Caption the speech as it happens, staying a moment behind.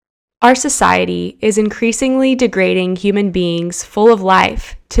Our society is increasingly degrading human beings full of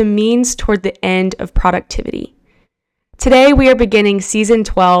life to means toward the end of productivity. Today, we are beginning Season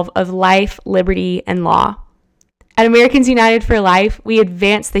 12 of Life, Liberty, and Law. At Americans United for Life, we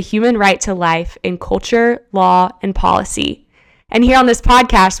advance the human right to life in culture, law, and policy. And here on this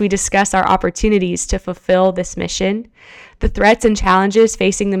podcast, we discuss our opportunities to fulfill this mission, the threats and challenges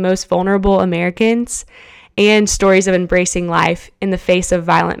facing the most vulnerable Americans, and stories of embracing life in the face of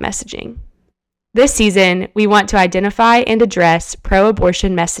violent messaging. This season, we want to identify and address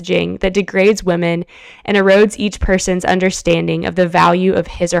pro-abortion messaging that degrades women and erodes each person's understanding of the value of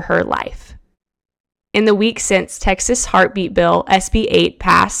his or her life. In the weeks since Texas Heartbeat Bill SB 8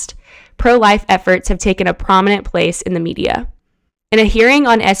 passed, pro-life efforts have taken a prominent place in the media. In a hearing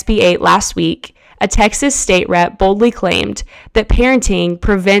on SB 8 last week, a Texas state rep boldly claimed that parenting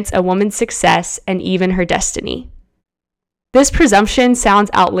prevents a woman's success and even her destiny. This presumption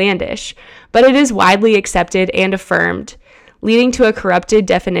sounds outlandish, but it is widely accepted and affirmed, leading to a corrupted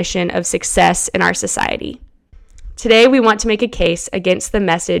definition of success in our society. Today, we want to make a case against the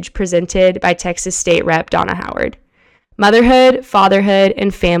message presented by Texas State Rep Donna Howard. Motherhood, fatherhood,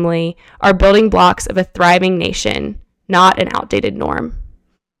 and family are building blocks of a thriving nation, not an outdated norm.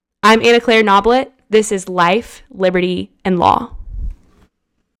 I'm Anna Claire Noblet. This is Life, Liberty, and Law.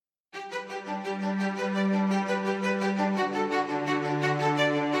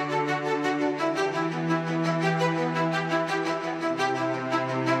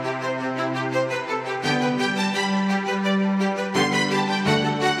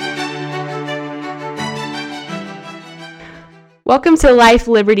 Welcome to Life,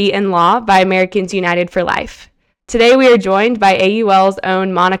 Liberty, and Law by Americans United for Life. Today we are joined by AUL's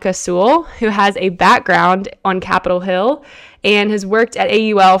own Monica Sewell, who has a background on Capitol Hill and has worked at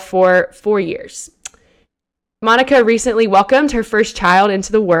AUL for 4 years. Monica recently welcomed her first child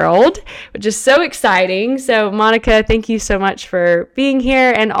into the world, which is so exciting. So Monica, thank you so much for being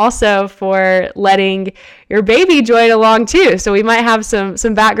here and also for letting your baby join along too. So we might have some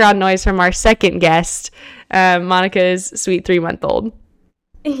background noise from our second guest, Monica's sweet 3-month-old.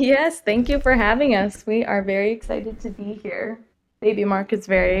 Yes, thank you for having us. We are very excited to be here. Baby Mark is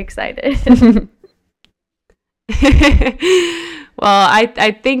very excited. Well,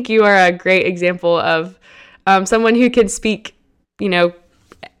 I think you are a great example of someone who can speak,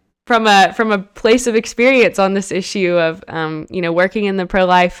 from a place of experience on this issue of, working in the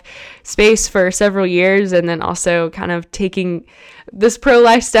pro-life space for several years and then also kind of taking this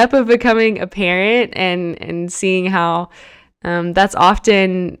pro-life step of becoming a parent and seeing how that's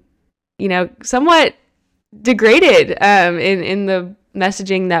often, somewhat degraded in the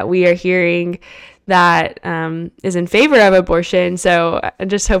messaging that we are hearing that is in favor of abortion. So I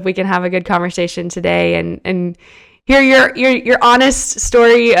just hope we can have a good conversation today and hear your honest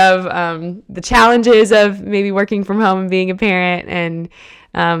story of the challenges of maybe working from home and being a parent and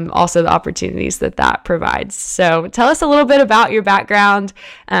also the opportunities that provides. So tell us a little bit about your background,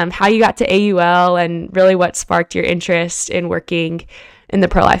 how you got to AUL, and really what sparked your interest in working in the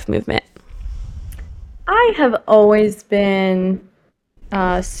pro-life movement. I have always been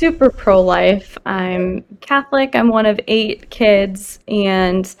super pro-life. I'm Catholic. I'm one of 8 kids,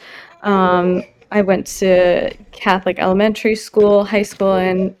 and I went to Catholic elementary school, high school,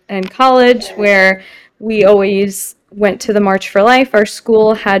 and college, where we always went to the March for Life. Our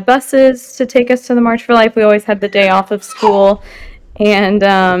school had buses to take us to the March for Life. We always had the day off of school, and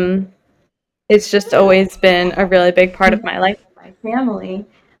it's just always been a really big part of my life and my family.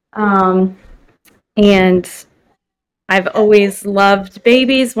 And I've always loved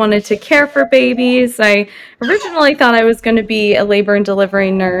babies, wanted to care for babies. I originally thought I was going to be a labor and delivery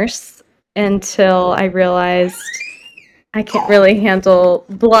nurse until I realized I can't really handle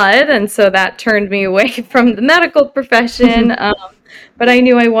blood, and so that turned me away from the medical profession. But I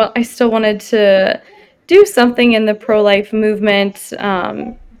knew I still wanted to do something in the pro-life movement,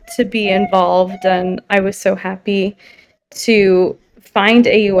 to be involved, and I was so happy to find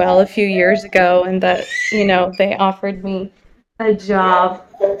AUL a few years ago, and that they offered me a job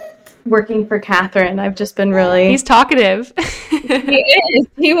working for Catherine. I've just been really... He's talkative. He is.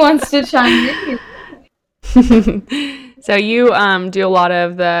 He wants to chime in. So you do a lot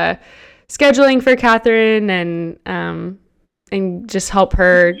of the scheduling for Catherine and just help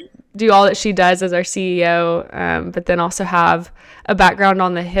her do all that she does as our CEO, but then also have a background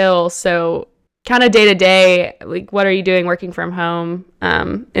on the Hill. So kind of day to day, like what are you doing working from home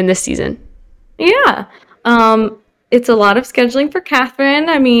in this season? Yeah, it's a lot of scheduling for Catherine.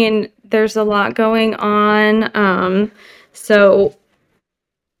 I mean, there's a lot going on. So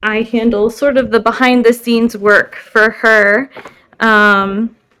I handle sort of the behind the scenes work for her.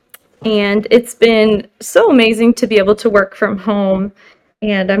 And it's been so amazing to be able to work from home.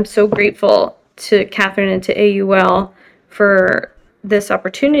 And I'm so grateful to Catherine and to AUL for this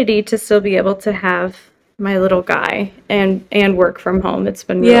opportunity to still be able to have my little guy and work from home. It's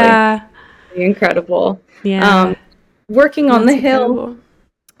been really Yeah. incredible. Yeah. Working on That's the Hill incredible.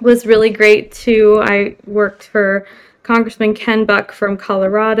 was really great too. I worked for Congressman Ken Buck from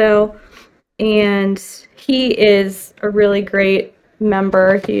Colorado, and he is a really great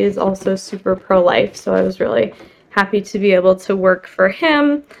member. He is also super pro-life, so I was really happy to be able to work for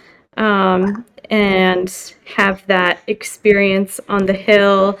him, and have that experience on the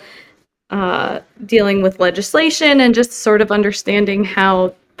Hill, dealing with legislation and just sort of understanding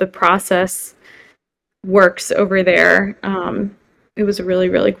how the process works over there. It was a really,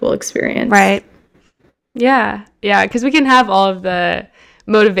 really cool experience. Right. Yeah. Yeah. Because we can have all of the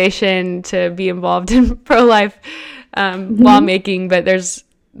motivation to be involved in pro-life lawmaking, but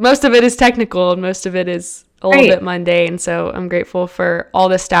most of it is technical and most of it is a little bit mundane. So I'm grateful for all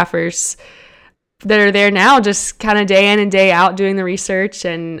the staffers that are there now, just kind of day in and day out doing the research,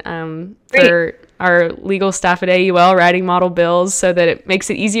 and for our legal staff at AUL writing model bills so that it makes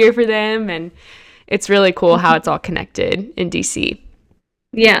it easier for them. And it's really cool how it's all connected in DC.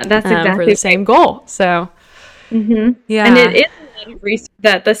 Yeah, that's exactly for the same goal. So, yeah. And it is a lot of research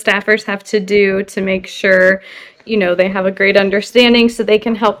that the staffers have to do to make sure, they have a great understanding so they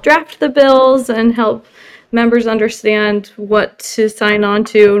can help draft the bills and help members understand what to sign on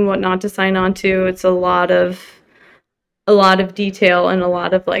to and what not to sign on to. It's a lot of detail and a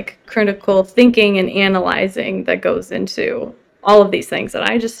lot of critical thinking and analyzing that goes into all of these things that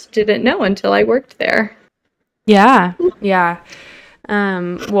I just didn't know until I worked there. Yeah. Yeah.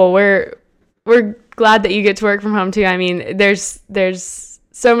 Well, we're glad that you get to work from home too. I mean, there's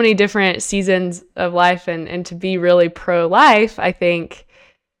so many different seasons of life, and to be really pro-life, I think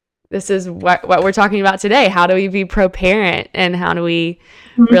this is what we're talking about today. How do we be pro-parent, and how do we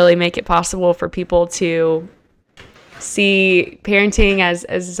really make it possible for people to see parenting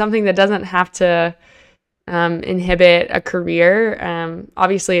as something that doesn't have to inhibit a career?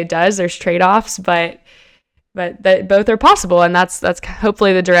 Obviously it does. There's trade-offs, but that both are possible, and that's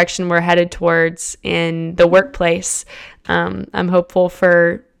hopefully the direction we're headed towards in the workplace. I'm hopeful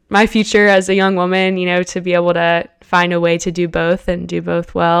for my future as a young woman, to be able to find a way to do both and do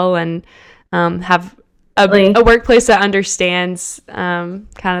both well, and have a workplace that understands kind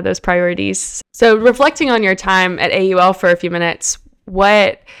of those priorities. So reflecting on your time at AUL for a few minutes,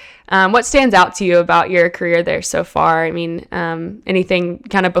 what stands out to you about your career there so far? I mean, anything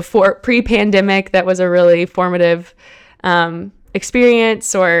kind of pre-pandemic that was a really formative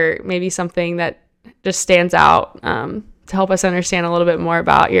experience, or maybe something that just stands out to help us understand a little bit more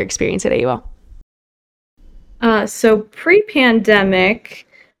about your experience at AUL? So pre-pandemic,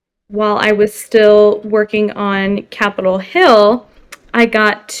 while I was still working on Capitol Hill, I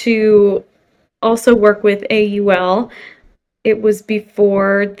got to also work with AUL. It was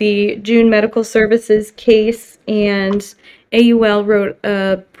before the June Medical Services case, and AUL wrote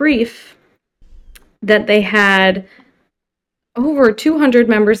a brief that they had over 200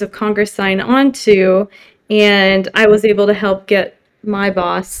 members of Congress sign on to, and I was able to help get my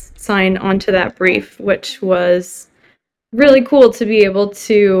boss sign onto that brief, which was really cool to be able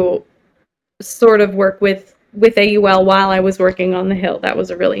to sort of work with AUL while I was working on the Hill. That was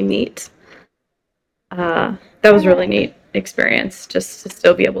a really neat experience, just to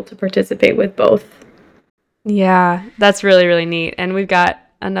still be able to participate with both. Yeah, that's really, really neat. And we've got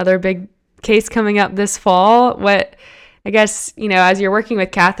another big case coming up this fall. I guess, as you're working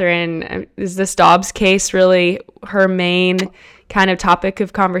with Catherine, is this Dobbs case really her main kind of topic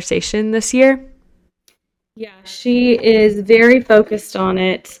of conversation this year? Yeah, she is very focused on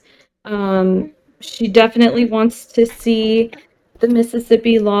it. She definitely wants to see the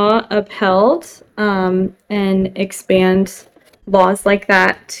Mississippi law upheld, and expand laws like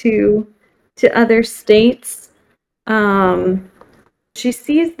that to other states. She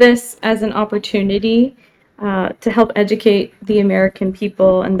sees this as an opportunity to help educate the American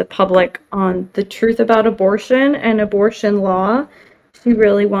people and the public on the truth about abortion and abortion law. She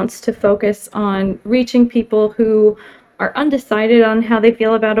really wants to focus on reaching people who are undecided on how they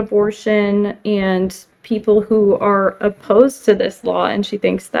feel about abortion, and people who are opposed to this law. And she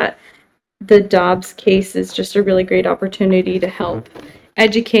thinks that the Dobbs case is just a really great opportunity to help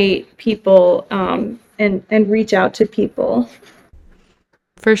educate people, and reach out to people.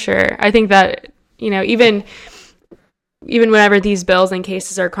 For sure. I think that, even whenever these bills and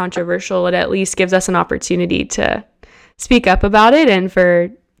cases are controversial, it at least gives us an opportunity to speak up about it, and for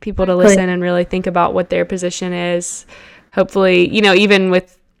people to listen and really think about what their position is. Hopefully, even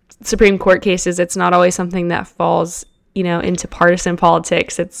with Supreme Court cases, it's not always something that falls, into partisan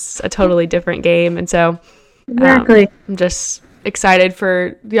politics. It's a totally different game. And so Exactly. I'm just excited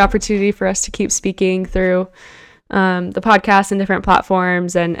for the opportunity for us to keep speaking through the podcast and different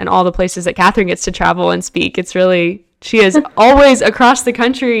platforms and all the places that Catherine gets to travel and speak. She is always across the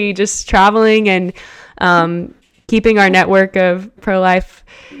country just traveling and keeping our network of pro-life,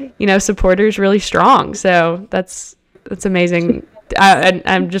 supporters really strong. So that's amazing.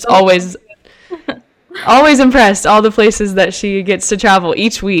 I'm just always impressed all the places that she gets to travel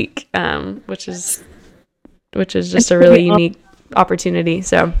each week, which is just a really unique opportunity.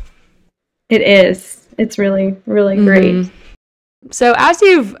 So it is. It's really, really great. So as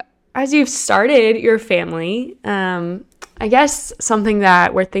you've started your family, I guess something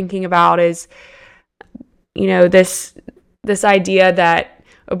that we're thinking about is, this idea that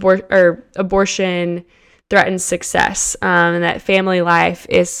abortion threatens success, and that family life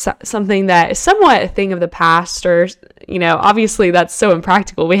is something that is somewhat a thing of the past, or, obviously that's so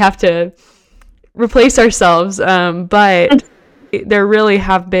impractical. We have to replace ourselves, but there really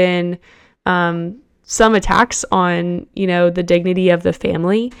have been some attacks on, the dignity of the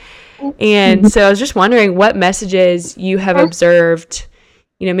family. And so I was just wondering what messages you have observed,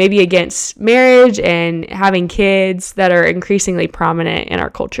 maybe against marriage and having kids that are increasingly prominent in our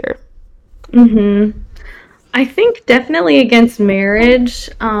culture. I think definitely against marriage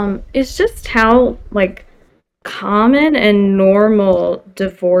is just how common and normal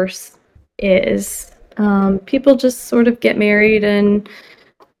divorce is. People just sort of get married and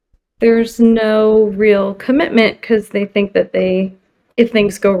there's no real commitment because they think that if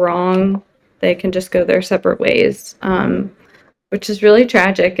things go wrong, they can just go their separate ways, which is really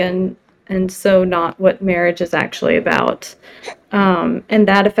tragic and so not what marriage is actually about. And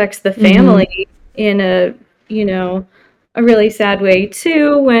that affects the family in a really sad way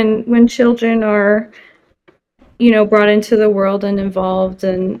too, when children are, brought into the world and involved,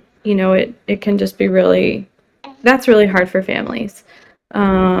 and, it can just be that's really hard for families.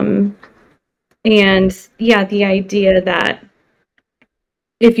 And yeah, the idea that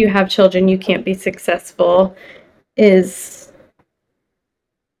if you have children, you can't be successful is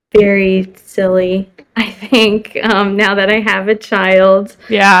very silly, I think, now that I have a child.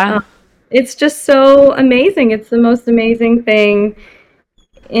 Yeah. It's just so amazing. It's the most amazing thing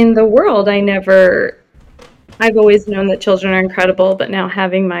in the world. I've always known that children are incredible, but now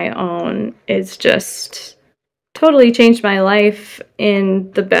having my own is just totally changed my life in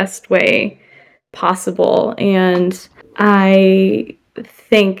the best way possible. And I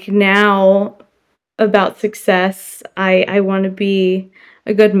think now about success, I want to be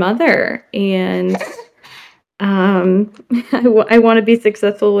a good mother, and I want to be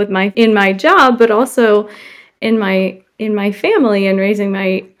successful in my job, but also in my family and raising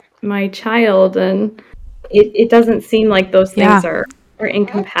my child. And it doesn't seem like those things are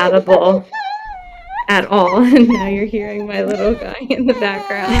incompatible at all. And now you're hearing my little guy in the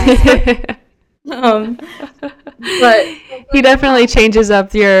background. But he definitely changes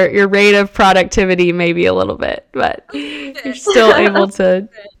up your rate of productivity maybe a little bit, but you're still able to,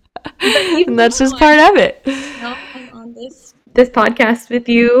 and that's just part of it. I'm on this podcast with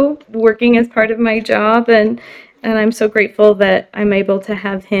you, working as part of my job, and I'm so grateful that I'm able to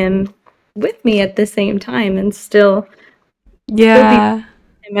have him with me at the same time and still be him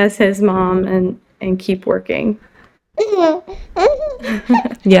as his mom and keep working.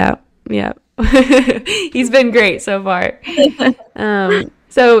 Yeah. He's been great so far.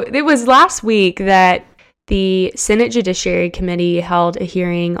 So it was last week that the Senate Judiciary Committee held a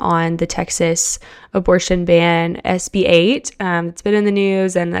hearing on the Texas abortion ban, SB 8. It's been in the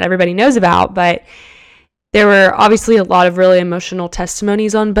news and that everybody knows about, but there were obviously a lot of really emotional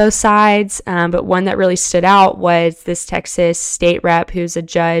testimonies on both sides, but one that really stood out was this Texas state rep who's a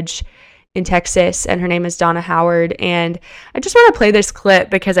judge in Texas, and her name is Donna Howard. And I just want to play this clip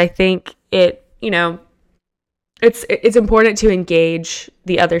because I think it's important to engage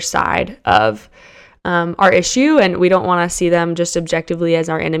the other side of our issue, and we don't want to see them just objectively as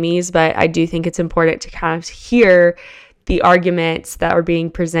our enemies, but I do think it's important to kind of hear the arguments that are being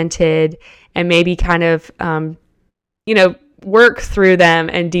presented and maybe kind of, work through them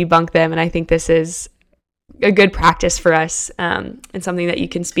and debunk them. And I think this is a good practice for us, and something that you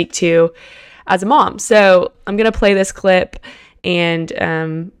can speak to as a mom. So I'm going to play this clip,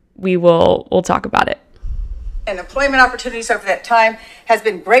 and we'll talk about it. And employment opportunities over that time has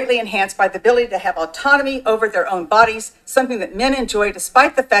been greatly enhanced by the ability to have autonomy over their own bodies, something that men enjoy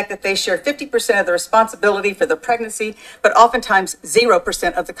despite the fact that they share 50% of the responsibility for the pregnancy, but oftentimes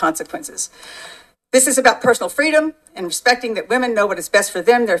 0% of the consequences. This is about personal freedom and respecting that women know what is best for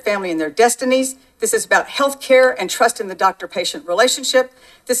them, their family, and their destinies. This is about health care and trust in the doctor-patient relationship.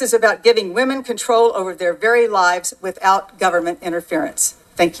 This is about giving women control over their very lives without government interference.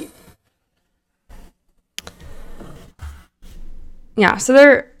 Thank you. Yeah, so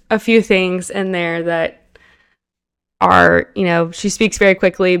there are a few things in there that are, she speaks very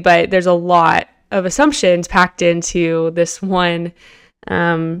quickly, but there's a lot of assumptions packed into this one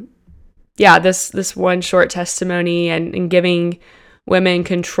this one short testimony and giving women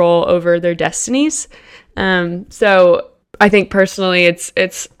control over their destinies. So I think personally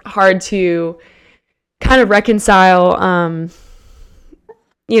it's hard to kind of reconcile,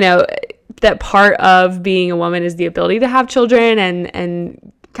 that part of being a woman is the ability to have children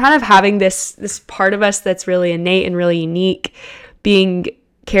and kind of having this part of us that's really innate and really unique being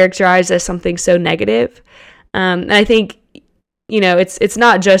characterized as something so negative. And I think, it's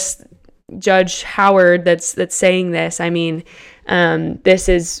not just Judge Howard that's saying this. I mean, this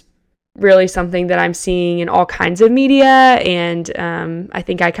is really something that I'm seeing in all kinds of media, and I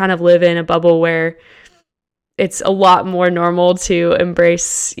think I kind of live in a bubble where it's a lot more normal to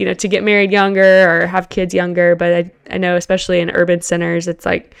embrace, to get married younger or have kids younger. But I know, especially in urban centers, it's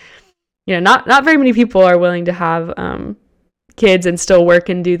like, not very many people are willing to have kids and still work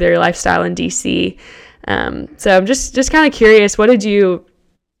and do their lifestyle in DC. So I'm just kind of curious, what did you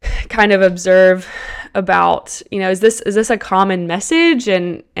kind of observe about, is this a common message,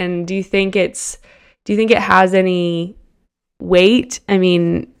 and do you think it has any weight? I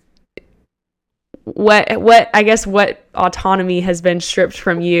mean, what autonomy has been stripped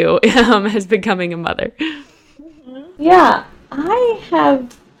from you as becoming a mother? Yeah, I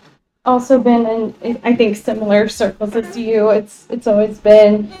have also been in, I think, similar circles as you. It's always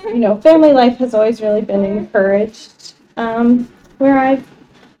been, family life has always really been encouraged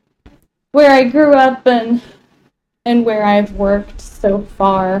where I grew up and where I've worked so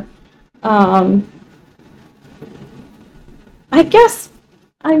far. I guess,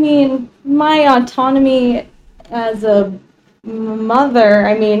 my autonomy as a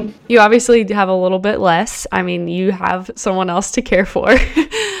mother, you obviously have a little bit less. You have someone else to care for.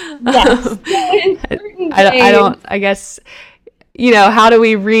 Yes. I guess, how do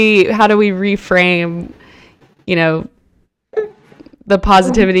we reframe, the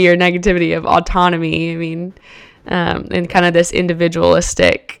positivity or negativity of autonomy? And kind of this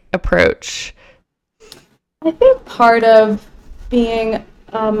individualistic approach. I think part of being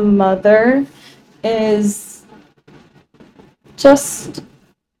a mother is just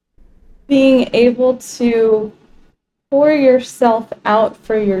being able to pour yourself out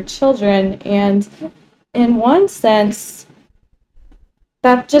for your children, and in one sense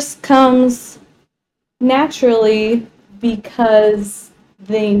that just comes naturally because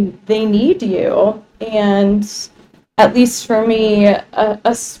they need you. And at least for me,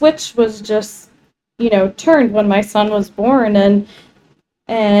 a switch was just turned when my son was born,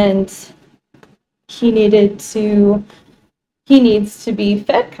 and he needs to be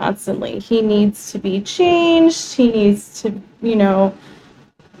fed constantly. He needs to be changed. He needs to,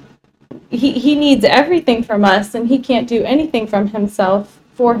 he needs everything from us, and he can't do anything for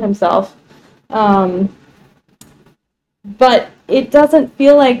himself. But it doesn't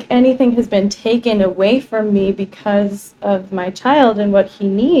feel like anything has been taken away from me because of my child and what he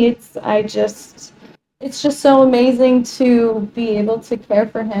needs. It's just so amazing to be able to care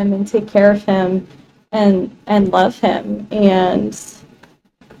for him and take care of him and love him. And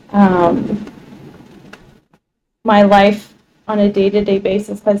my life on a day-to-day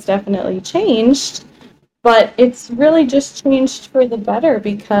basis has definitely changed, but it's really just changed for the better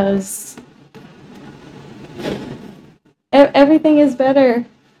because everything is better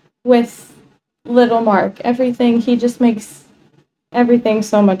with little Mark. He just makes everything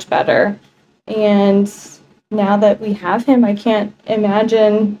so much better. And now that we have him, I can't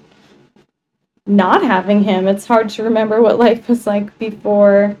imagine not having him. It's hard to remember what life was like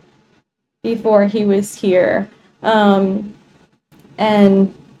before he was here. And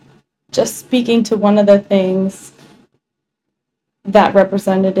just speaking to one of the things that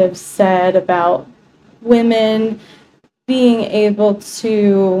representative said about women being able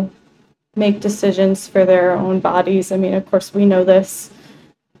to make decisions for their own bodies. Of course, we know this,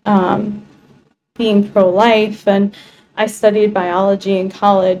 being pro-life, and I studied biology in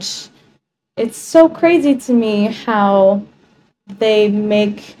college. It's so crazy to me how they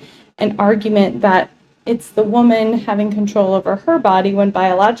make an argument that it's the woman having control over her body when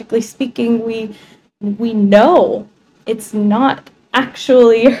biologically speaking, we know it's not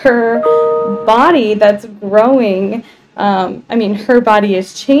actually her body that's growing. I mean, her body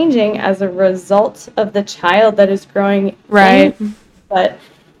is changing as a result of the child that is growing. Right. But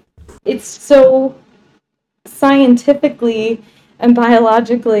it's so scientifically and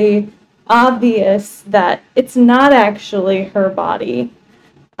biologically obvious that it's not actually her body.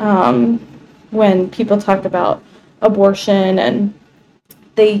 When people talk about abortion, and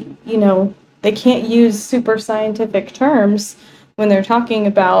they can't use super scientific terms when they're talking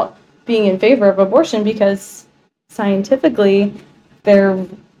about being in favor of abortion, because scientifically they're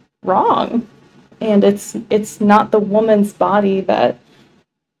wrong, and it's not the woman's body that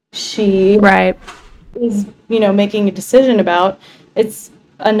she Right. is making a decision about. It's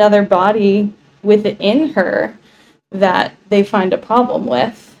another body within her that they find a problem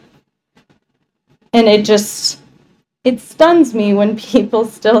with. And it stuns me when people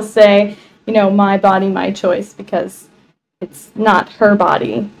still say, my body, my choice, because it's not her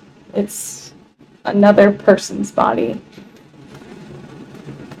body. It's another person's body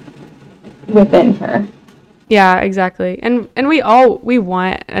within her. Yeah, exactly. And we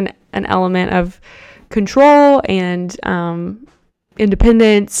want an element of control and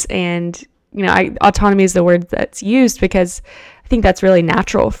independence, and autonomy is the word that's used, because I think that's really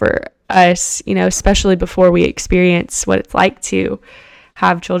natural for us, especially before we experience what it's like to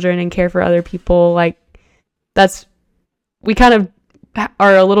have children and care for other people. Like, we kind of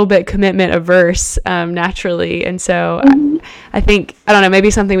are a little bit commitment averse naturally, and so I think, I don't know,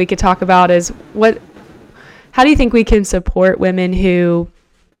 maybe something we could talk about is how do you think we can support women who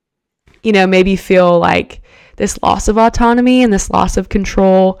maybe feel like this loss of autonomy and this loss of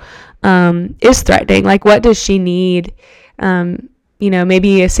control is threatening? Like, what does she need?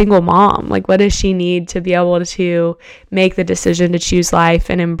 Maybe a single mom, like, what does she need to be able to make the decision to choose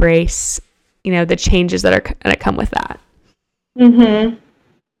life and embrace, the changes that are going to come with that? Mm-hmm.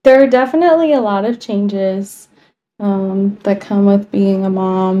 There are definitely a lot of changes that come with being a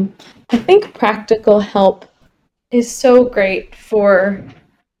mom. I think practical help is so great for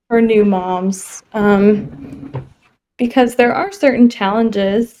new moms, because there are certain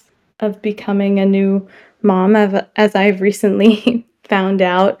challenges of becoming a new mom, as I've recently found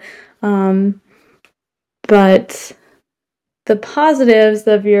out. But the positives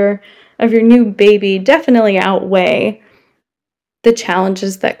of your new baby definitely outweigh the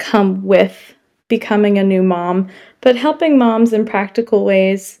challenges that come with becoming a new mom. But helping moms in practical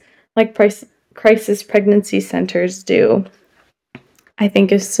ways, like crisis pregnancy centers do, I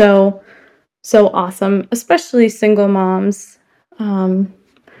think is so awesome, especially single moms.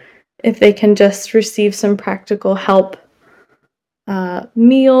 If they can just receive some practical help,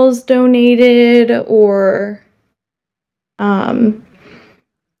 meals donated, or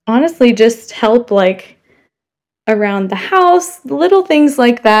honestly just help like around the house, little things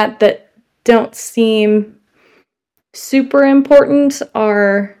like that don't seem super important,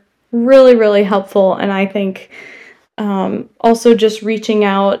 are really, really helpful. And I think also just reaching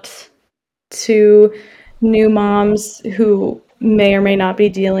out to new moms who may or may not be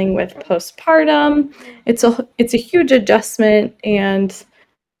dealing with postpartum. It's a huge adjustment, and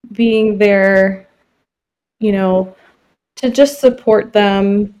being there, to just support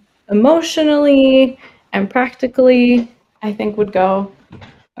them emotionally and practically, I think would go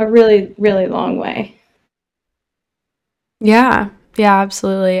a really, really long way. Yeah,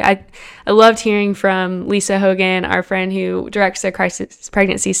 absolutely. I loved hearing from Lisa Hogan, our friend who directs the Crisis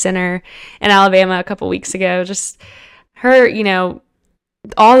Pregnancy Center in Alabama a couple weeks ago. Just her,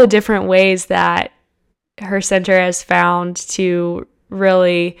 all the different ways that her center has found to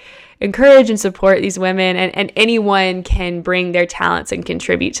really encourage and support these women, and anyone can bring their talents and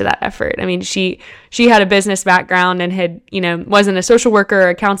contribute to that effort. I mean, she had a business background and had, wasn't a social worker or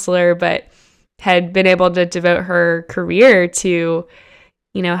a counselor, but had been able to devote her career to,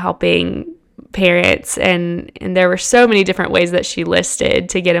 helping parents, and there were so many different ways that she listed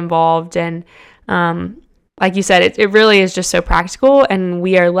to get involved. And like you said, it really is just so practical, and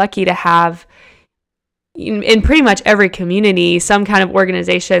we are lucky to have in pretty much every community some kind of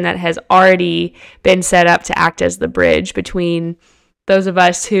organization that has already been set up to act as the bridge between those of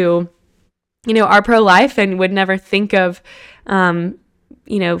us who, are pro-life and would never think of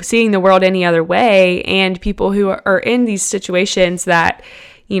seeing the world any other way, and people who are in these situations that,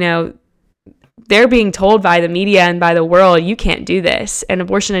 they're being told by the media and by the world, you can't do this, and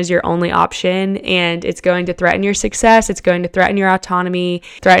abortion is your only option, and it's going to threaten your success, it's going to threaten your autonomy,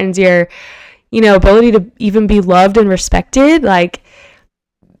 threatens your, ability to even be loved and respected. Like,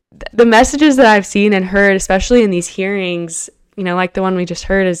 the messages that I've seen and heard, especially in these hearings, like the one we just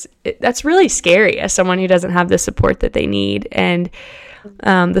heard, that's really scary as someone who doesn't have the support that they need. And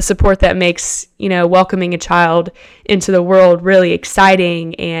the support that makes, welcoming a child into the world really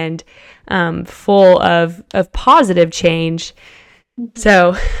exciting and full of positive change.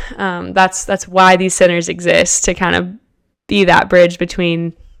 So that's why these centers exist, to kind of be that bridge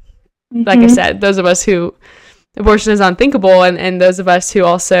between, like I said, those of us who abortion is unthinkable and those of us who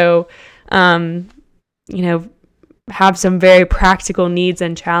also, have some very practical needs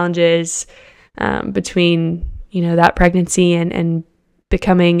and challenges between, that pregnancy and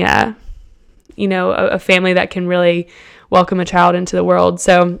becoming a family that can really welcome a child into the world.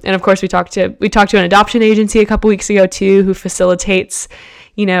 So, and of course we talked to an adoption agency a couple weeks ago too, who facilitates,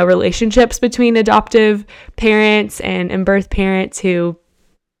 relationships between adoptive parents and birth parents who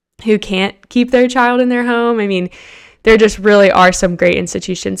can't keep their child in their home. I mean, there just really are some great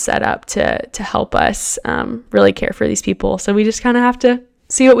institutions set up to help us really care for these people. So we just kind of have to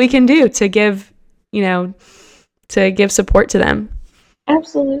see what we can do to give support to them.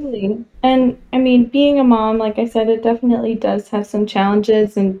 Absolutely. And I mean, being a mom, like I said, it definitely does have some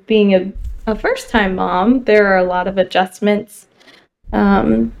challenges. And being a first-time mom, there are a lot of adjustments.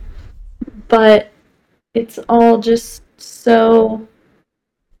 But it's all just so,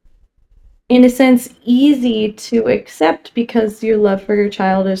 in a sense, easy to accept because your love for your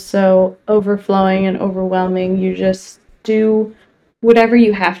child is so overflowing and overwhelming. You just do whatever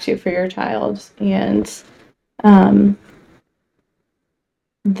you have to for your child. And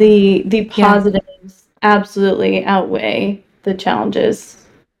the positives absolutely outweigh the challenges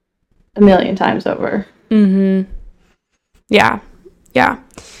a million times over. Yeah.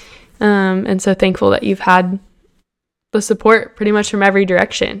 And so thankful that you've had the support pretty much from every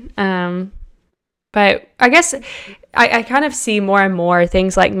direction. But I guess I kind of see more and more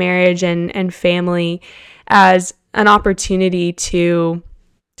things like marriage and family as an opportunity to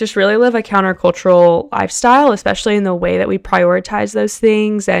just really live a countercultural lifestyle, especially in the way that we prioritize those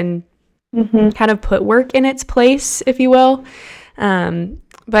things and kind of put work in its place, if you will.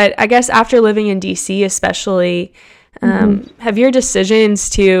 But I guess after living in DC especially, have your decisions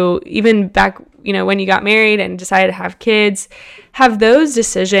to, even back, when you got married and decided to have kids, have those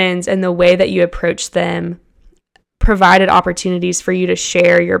decisions and the way that you approach them provided opportunities for you to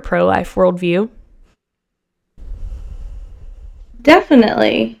share your pro-life worldview?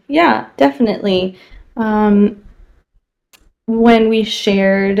 Definitely. Yeah, definitely. When we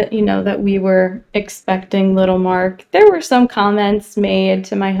shared, that we were expecting little Mark, there were some comments made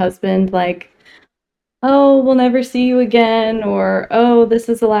to my husband like, oh, we'll never see you again, or, oh, this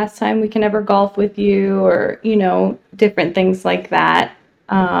is the last time we can ever golf with you, or, different things like that.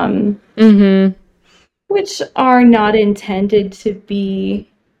 Which are not intended to be,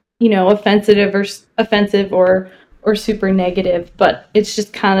 offensive or super negative, but it's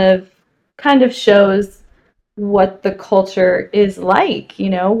just kind of shows what the culture is like.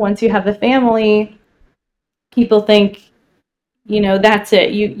 Once you have a family, people think, that's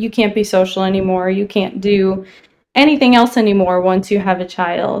it. You can't be social anymore. You can't do anything else anymore once you have a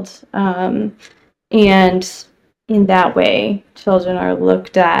child. And in that way, children are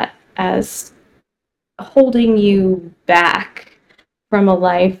looked at as holding you back from a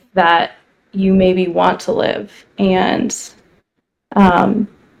life that you maybe want to live. And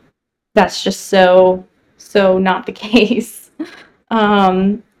that's just so not the case.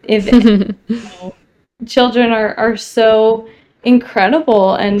 Children are so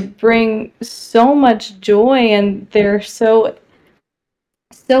incredible and bring so much joy, and they're so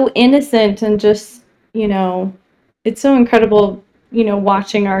innocent, and just, it's so incredible,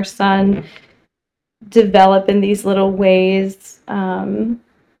 watching our son develop in these little ways.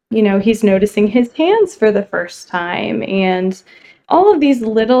 He's noticing his hands for the first time, and all of these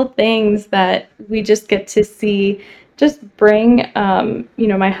little things that we just get to see just bring,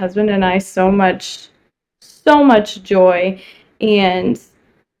 my husband and I so much joy. And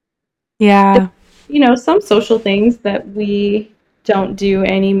some social things that we don't do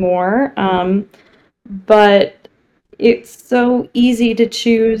anymore, but it's so easy to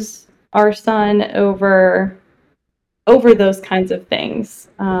choose our son over those kinds of things.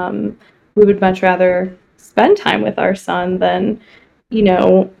 We would much rather spend time with our son than,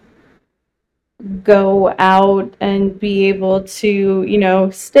 go out and be able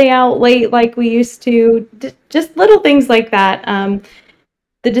to, stay out late like we used to. Just little things like that.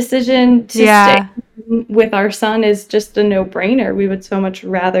 The decision to stay with our son is just a no-brainer. We would so much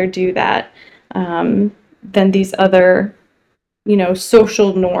rather do that than these other,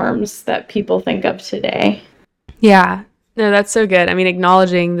 social norms that people think of today. Yeah. No, that's so good. I mean,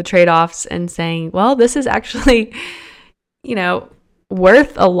 acknowledging the trade-offs and saying, well, this is actually,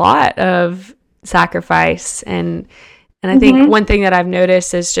 worth a lot of sacrifice and And I think one thing that I've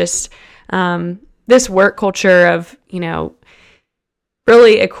noticed is just this work culture of,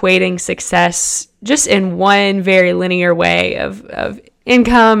 really equating success just in one very linear way of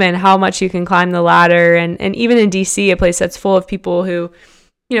income and how much you can climb the ladder. And even in DC, a place that's full of people who,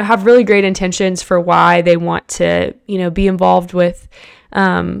 have really great intentions for why they want to, be involved with,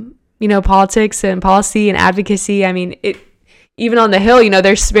 politics and policy and advocacy. I mean, even on the Hill,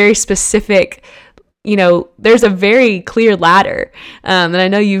 there's very specific, there's a very clear ladder. And I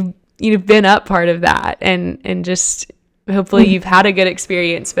know you've been up part of that and just hopefully you've had a good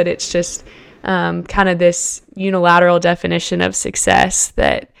experience, but it's just kind of this unilateral definition of success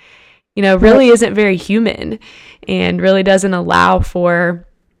that, really isn't very human and really doesn't allow for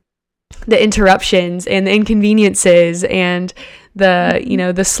the interruptions and the inconveniences and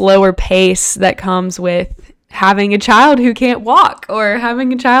the slower pace that comes with having a child who can't walk or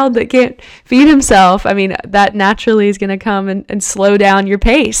having a child that can't feed himself. I mean, that naturally is going to come and slow down your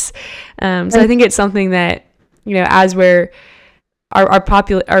pace. So I think it's something that, as our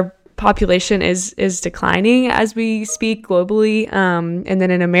population is declining as we speak globally. And then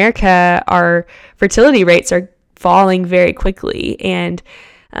in America, our fertility rates are falling very quickly. And,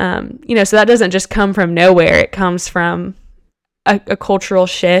 so that doesn't just come from nowhere. It comes from a cultural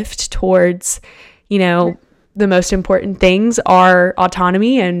shift towards, the most important things are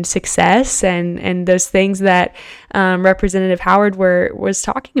autonomy and success and those things that Representative Howard was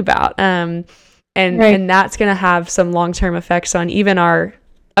talking about. And that's going to have some long-term effects on even our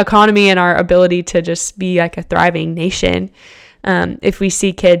economy and our ability to just be like a thriving nation. If we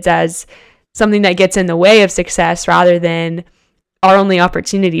see kids as something that gets in the way of success rather than our only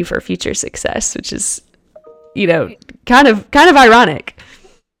opportunity for future success, which is, kind of ironic.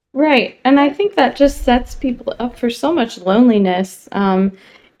 Right. And I think that just sets people up for so much loneliness. And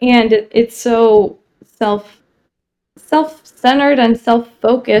it's so self-centered and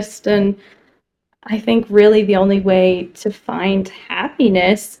self-focused. And I think really the only way to find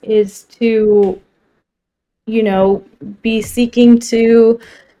happiness is to, be seeking to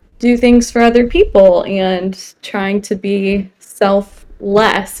do things for other people and trying to be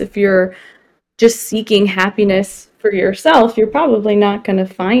selfless. If you're just seeking happiness for yourself, you're probably not going to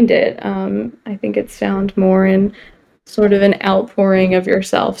find it. I think it's found more in sort of an outpouring of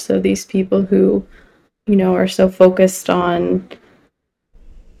yourself. So these people who, are so focused on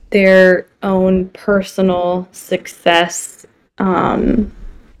their own personal success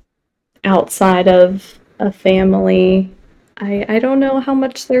outside of a family, I don't know how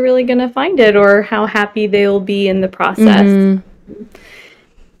much they're really going to find it or how happy they'll be in the process.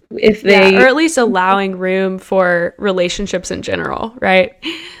 If they or at least allowing room for relationships in general, right?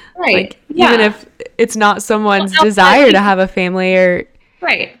 Right. Even if it's not someone's desire to have a family or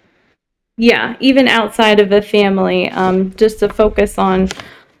right. Yeah, even outside of a family, just to focus on,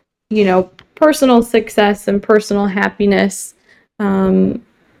 personal success and personal happiness.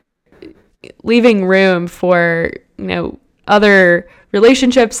 Leaving room for, other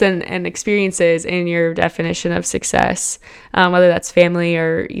relationships and experiences in your definition of success, whether that's family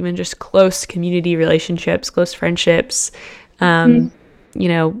or even just close community relationships, close friendships,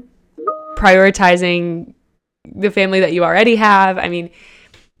 prioritizing the family that you already have. I mean,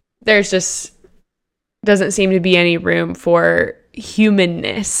 there's just doesn't seem to be any room for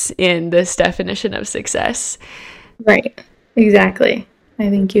humanness in this definition of success. Right. Exactly. I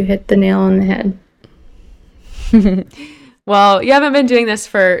think you hit the nail on the head. Well, you haven't been doing this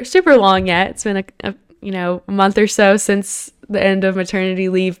for super long yet. It's been a month or so since the end of maternity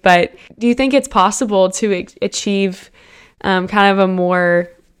leave, but do you think it's possible to achieve kind of a more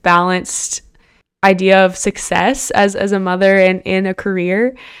balanced idea of success as a mother and in a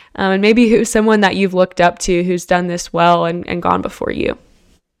career, and maybe who's someone that you've looked up to who's done this well and gone before you?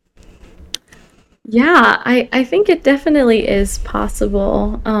 Yeah, I think it definitely is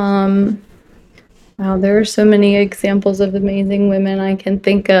possible. Wow, there are so many examples of amazing women I can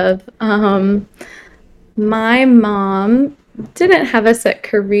think of. My mom didn't have a set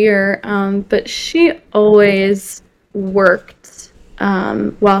career, but she always worked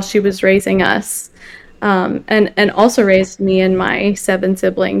while she was raising us, and also raised me and my 7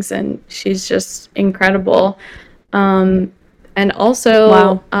 siblings, and she's just incredible. And also,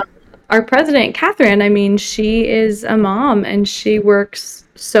 wow. Our president, Catherine, I mean, she is a mom and she works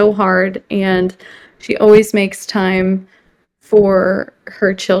so hard and she always makes time for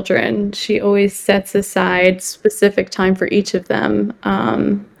her children. She always sets aside specific time for each of them.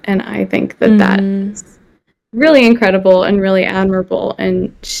 And I think that that's really incredible and really admirable.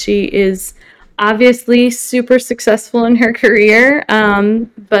 And she is obviously super successful in her career,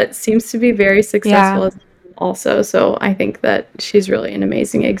 but seems to be very successful as also. So I think that she's really an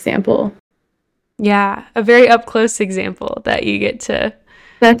amazing example. Yeah, a very up close example that you get to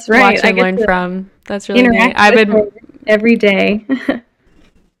That's right. watch and learn from. That's really neat. I've been every day.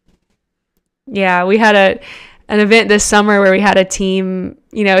 Yeah, we had an event this summer where we had a team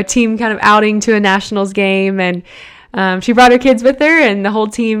kind of outing to a nationals game, and she brought her kids with her, and the whole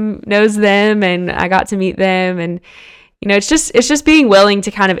team knows them, and I got to meet them, and it's just being willing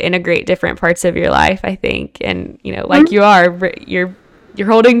to kind of integrate different parts of your life, I think, and like you are, you're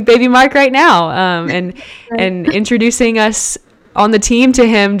holding baby Mark right now, and introducing us on the team to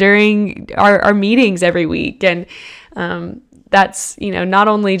him during our meetings every week, and that's not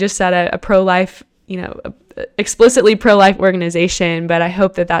only just at a pro-life, explicitly pro-life organization, but I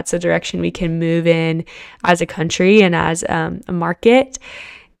hope that that's the direction we can move in as a country and as a market,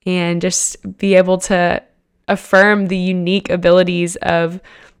 and just be able to affirm the unique abilities of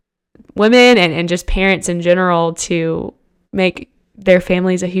women and just parents in general to make their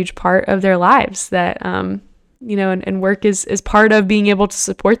families a huge part of their lives, that and work is part of being able to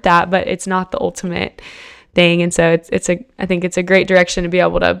support that, but it's not the ultimate thing. And so I think it's a great direction to be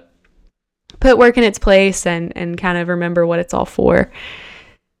able to put work in its place and kind of remember what it's all for.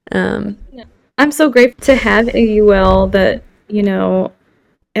 I'm so grateful to have AUL, that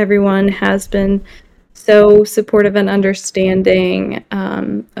everyone has been so supportive and understanding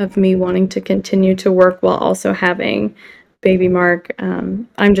of me wanting to continue to work while also having baby Mark.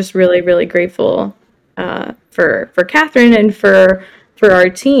 I'm just really, really grateful for Catherine and for our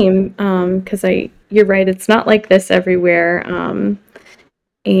team, because you're right, it's not like this everywhere,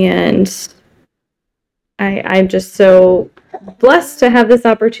 and I'm just so blessed to have this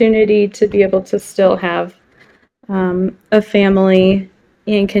opportunity to be able to still have a family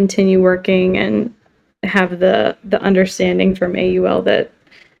and continue working, and have the understanding from AUL that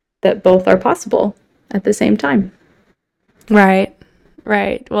both are possible at the same time. Right.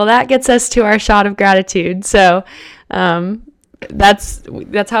 Well, that gets us to our shot of gratitude. So that's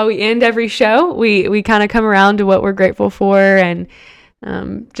how we end every show. We kind of come around to what we're grateful for, and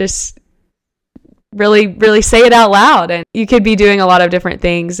just really, really say it out loud. And you could be doing a lot of different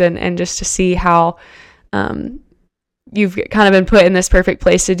things, and just to see how you've kind of been put in this perfect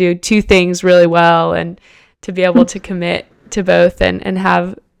place to do two things really well, and to be able to commit to both and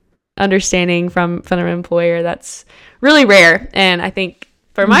have understanding from an employer, that's really rare. And I think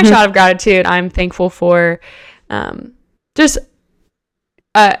for my shot of gratitude, I'm thankful for just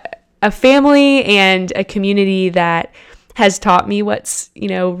a family and a community that has taught me what's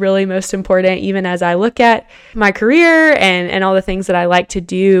really most important, even as I look at my career and all the things that I like to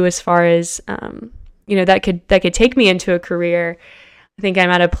do, as far as that could take me into a career. I think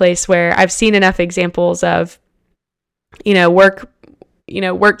I'm at a place where I've seen enough examples of work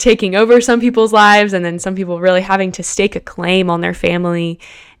taking over some people's lives, and then some people really having to stake a claim on their family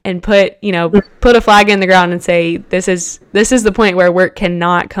and put a flag in the ground and say, this is the point where work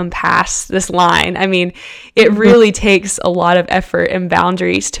cannot come past this line. I mean, it really takes a lot of effort and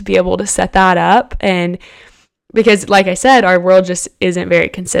boundaries to be able to set that up. And because, like I said, our world just isn't very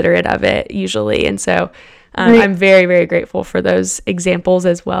considerate of it usually. And so I'm very, very grateful for those examples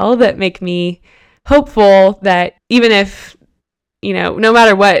as well, that make me hopeful that even if, no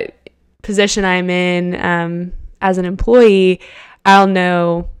matter what position I'm in as an employee, I'll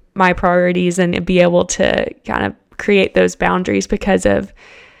know my priorities and be able to kind of create those boundaries because of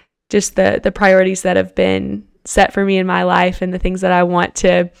just the priorities that have been set for me in my life and the things that I want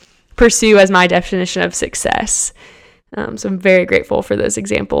to pursue as my definition of success. So I'm very grateful for those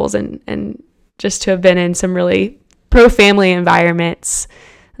examples and just to have been in some really pro-family environments,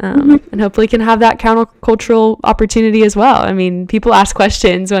 and hopefully can have that countercultural opportunity as well. I mean, people ask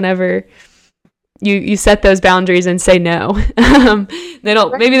questions whenever you set those boundaries and say no.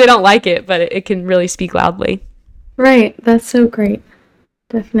 Maybe they don't like it, but it can really speak loudly. Right. That's so great.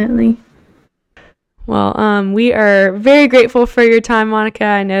 Definitely. Well, we are very grateful for your time, Monica.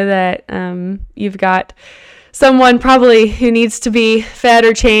 I know that you've got someone probably who needs to be fed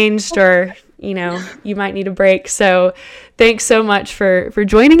or changed, or you might need a break. So thanks so much for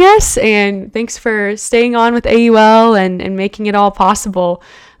joining us, and thanks for staying on with AUL and making it all possible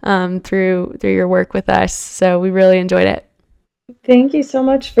through your work with us. So we really enjoyed it. Thank you so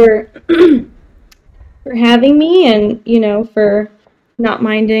much for having me, and for not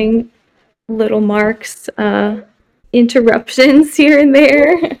minding little Mark's interruptions here and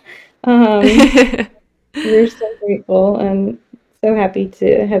there. We're so grateful and so happy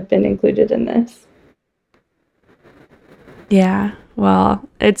to have been included in this. Yeah, well,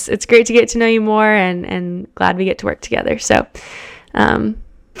 it's great to get to know you more, and glad we get to work together. So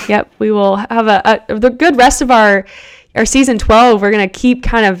Yep. We will have the good rest of our season 12. We're going to keep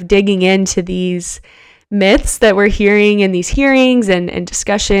kind of digging into these myths that we're hearing in these hearings and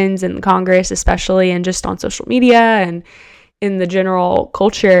discussions in Congress, especially, and just on social media and in the general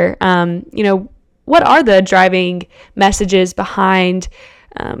culture. What are the driving messages behind,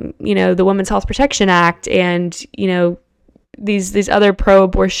 the Women's Health Protection Act and, these other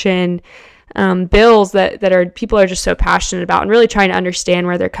pro-abortion bills that people are just so passionate about, and really trying to understand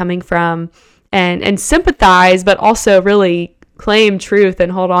where they're coming from and sympathize, but also really claim truth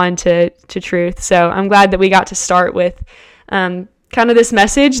and hold on to truth. So I'm glad that we got to start with kind of this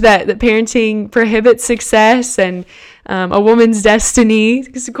message that parenting prohibits success and a woman's destiny,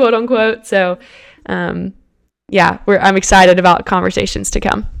 quote unquote. So I'm excited about conversations to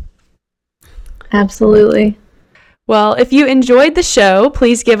come. Absolutely. Well, if you enjoyed the show,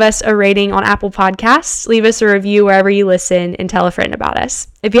 please give us a rating on Apple Podcasts, leave us a review wherever you listen, and tell a friend about us.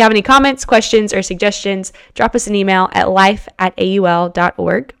 If you have any comments, questions, or suggestions, drop us an email at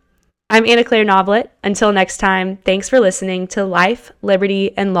life@aul.org. I'm Anna Claire Novelet. Until next time, thanks for listening to Life,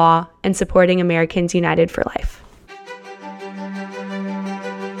 Liberty, and Law, and supporting Americans United for Life.